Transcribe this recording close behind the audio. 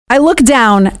I look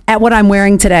down at what I'm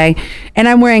wearing today, and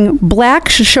I'm wearing black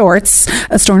shorts,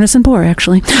 a Stornus and Boar,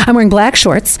 actually. I'm wearing black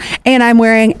shorts, and I'm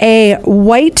wearing a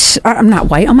white, I'm not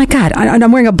white, oh my God.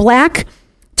 I'm wearing a black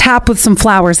top with some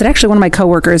flowers that actually one of my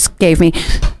coworkers gave me.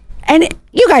 And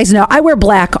you guys know, I wear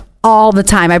black all the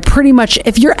time. I pretty much,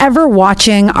 if you're ever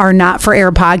watching our Not For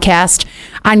Air podcast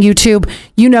on YouTube,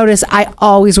 you notice I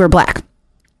always wear black.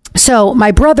 So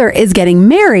my brother is getting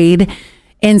married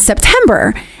in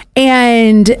September.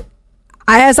 And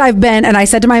as I've been, and I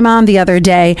said to my mom the other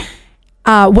day,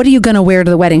 what are you going to wear to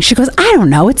the wedding? She goes, I don't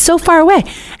know. It's so far away.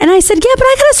 And I said, yeah, but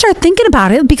I got to start thinking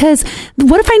about it, because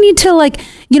what if I need to, like,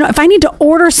 you know, if I need to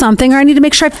order something, or I need to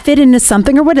make sure I fit into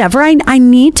something or whatever, I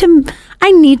need to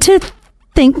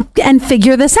think and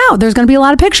figure this out. There's going to be a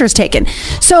lot of pictures taken.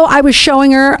 So I was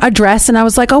showing her a dress, and I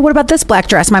was like, oh, what about this black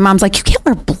dress? My mom's like, you can't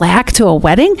wear black to a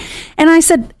wedding. And I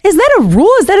said, is that a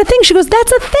rule? Is that a thing? She goes,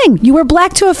 that's a thing. You wear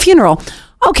black to a funeral.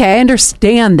 Okay, I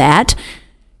understand that.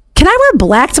 Can I wear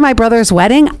black to my brother's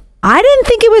wedding? I didn't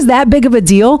think it was that big of a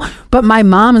deal, but my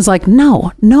mom is like,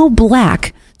 no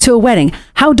black to a wedding.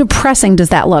 How depressing does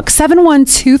that look?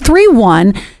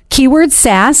 71231, keyword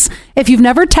sass. If you've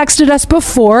never texted us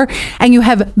before and you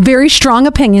have very strong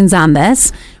opinions on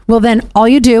this, well, then all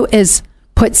you do is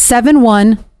put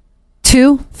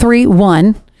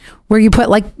 71231, where you put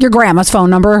like your grandma's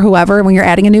phone number or whoever when you're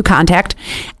adding a new contact.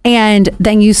 And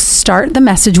then you start the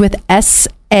message with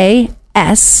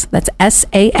SAS, that's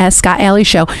SAS, Scott Alley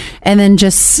Show. And then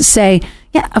just say,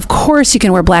 yeah, of course you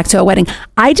can wear black to a wedding.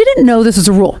 I didn't know this was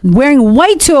a rule. Wearing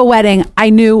white to a wedding, I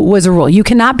knew was a rule. You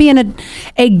cannot be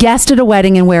a guest at a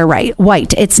wedding and wear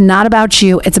white. It's not about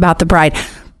you. It's about the bride.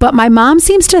 But my mom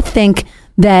seems to think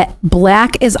that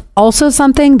black is also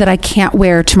something that I can't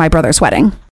wear to my brother's wedding.